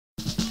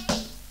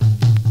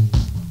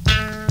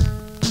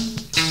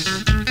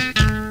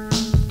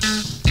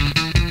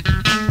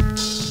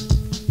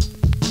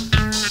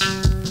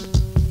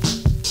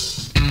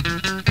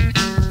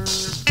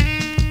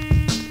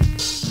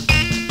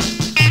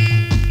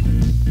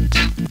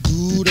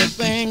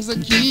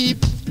that keep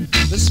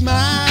the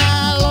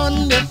smile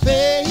on their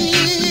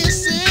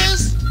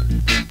faces,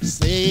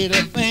 say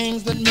the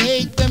things that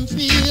make them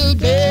feel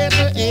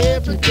better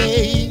every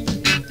day.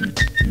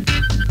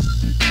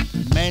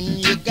 Man,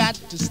 you got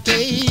to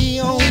stay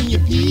on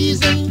your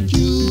P's and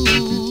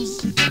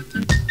Q's.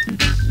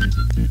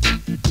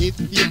 If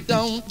you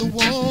don't, the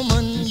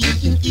woman you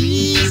can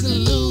easily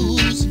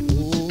lose.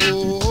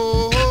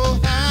 Oh,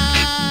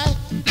 I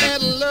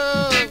had a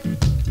love,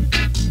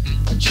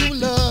 a true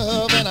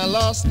love, and I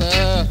lost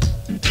her.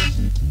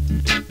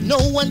 No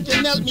one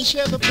can help me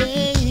share the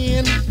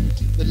pain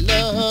that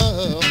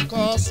love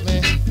cost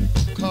me,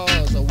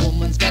 'cause a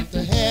woman's got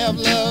to have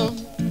love.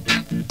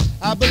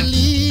 I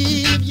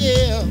believe,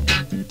 yeah,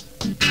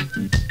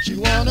 she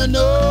wanna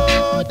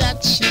know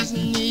that she's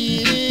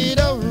needed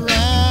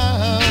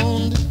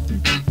around.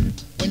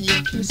 When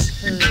you kiss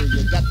her,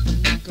 you got to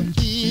make her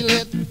feel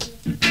it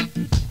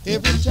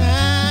every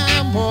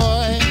time,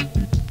 boy.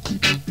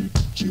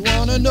 She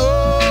wanna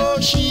know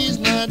she's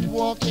not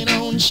walking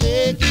on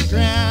shaky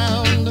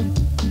ground.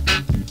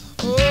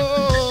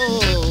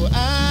 Oh,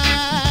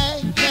 I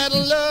had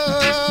a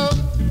love,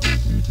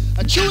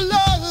 a true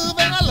love,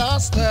 and I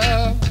lost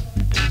her.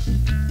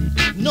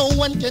 No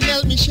one can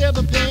help me share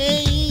the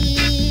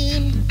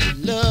pain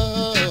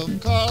love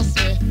cost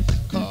me,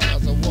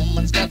 'cause a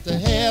woman's got to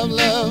have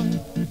love.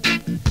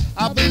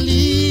 I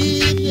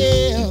believe,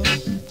 yeah.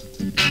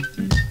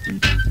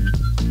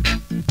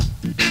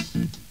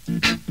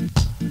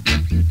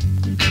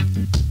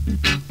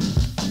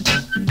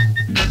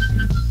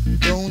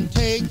 Don't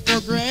take for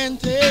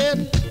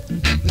granted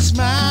the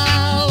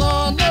smile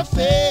on her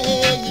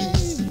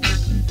face.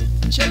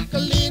 Check a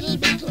little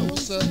bit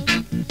closer,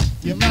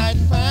 you might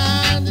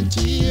find a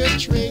tear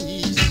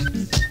trace.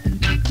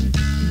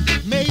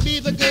 Maybe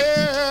the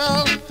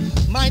girl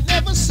might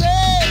never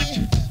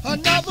say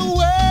another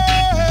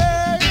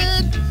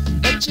word,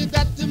 but you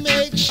got to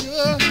make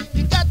sure,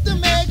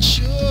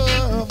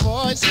 her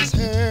voice is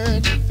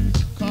heard,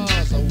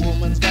 'cause a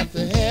woman's got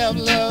to have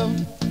love.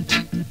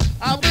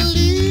 I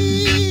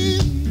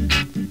believe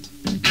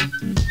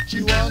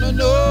she wanna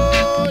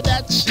know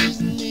that she's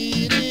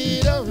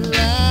needed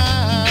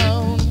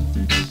around.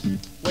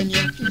 When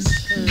you kiss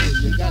her,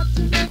 you got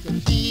to make her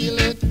feel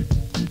it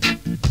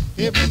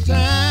every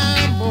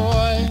time,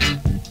 boy.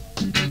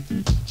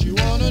 She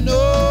wanna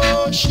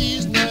know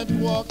she's not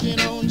walking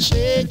on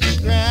shaky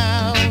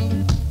ground.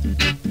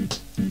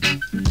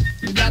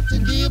 You got to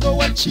give her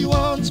what she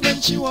wants when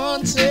she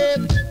wants it.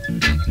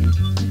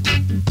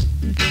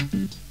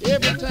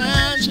 Every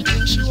time she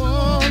thinks she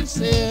wants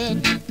it.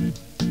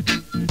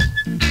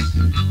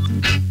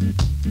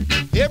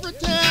 Every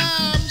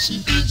time she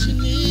feels she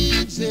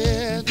needs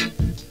it.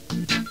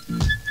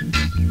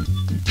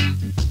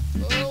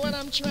 Oh, what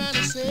I'm trying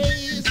to say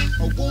is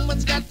a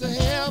woman's got to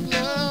have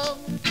love.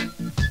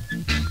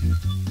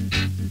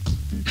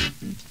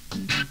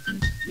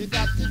 You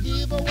got to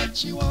give her what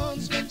she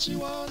wants when she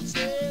wants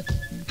it.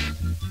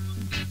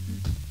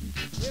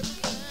 Every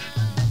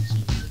time she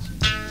feels she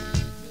needs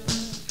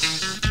it.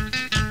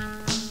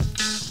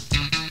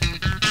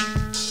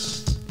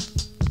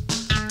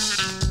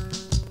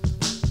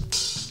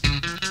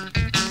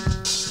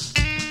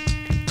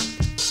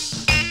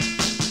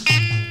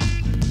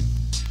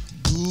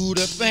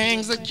 The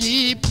things that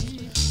keep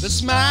the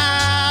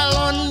smile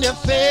on their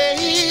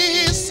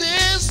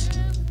faces,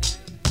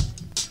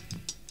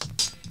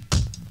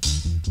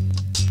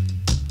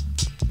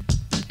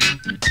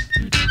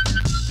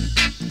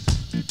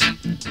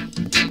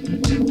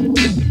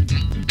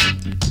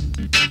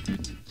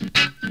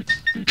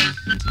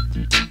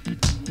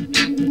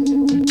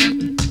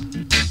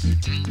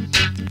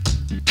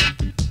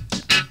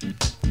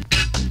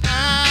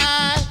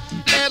 I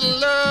had a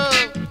love,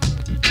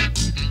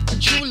 a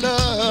true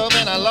love,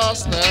 and I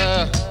lost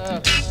her.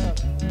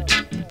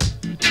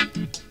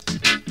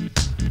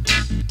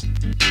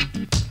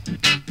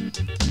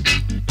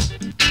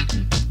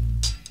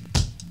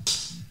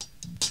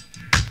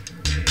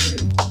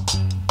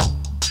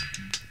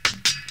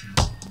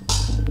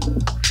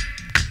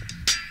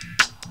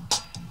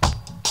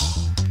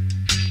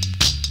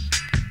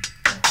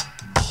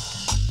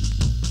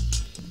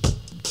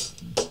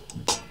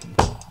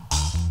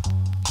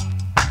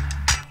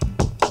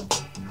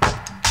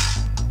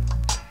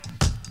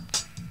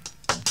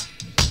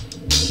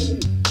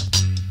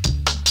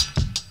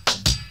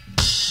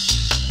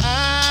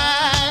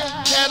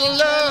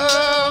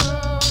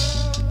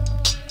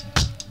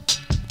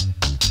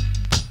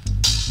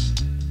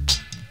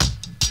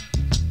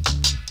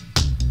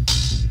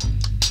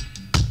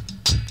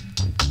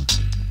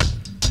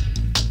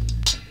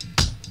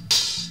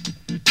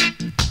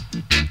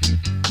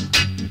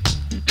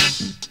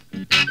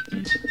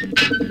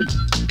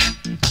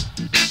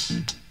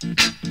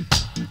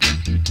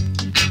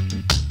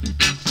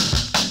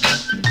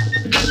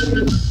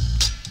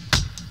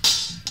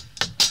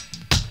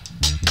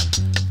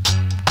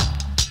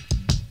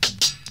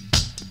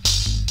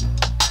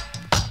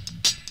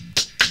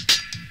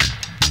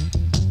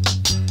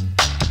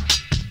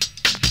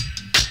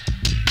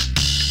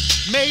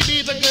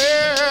 Maybe the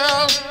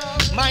girl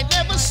might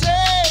never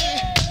say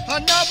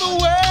another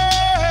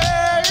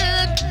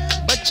word,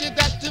 but you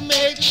got to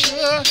make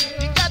sure,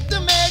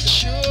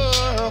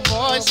 her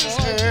voice is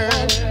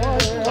heard.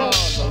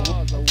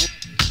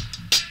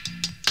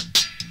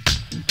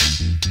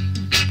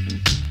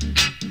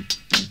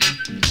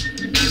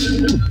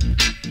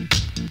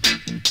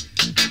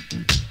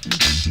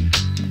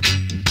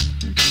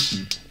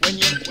 When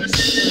you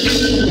whisper,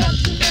 you got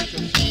to make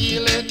her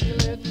feel it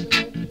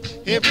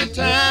every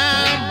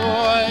time,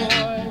 boy.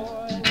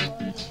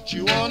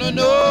 You wanna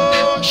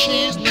know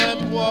she's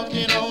not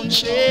walking on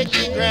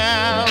shaky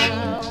ground.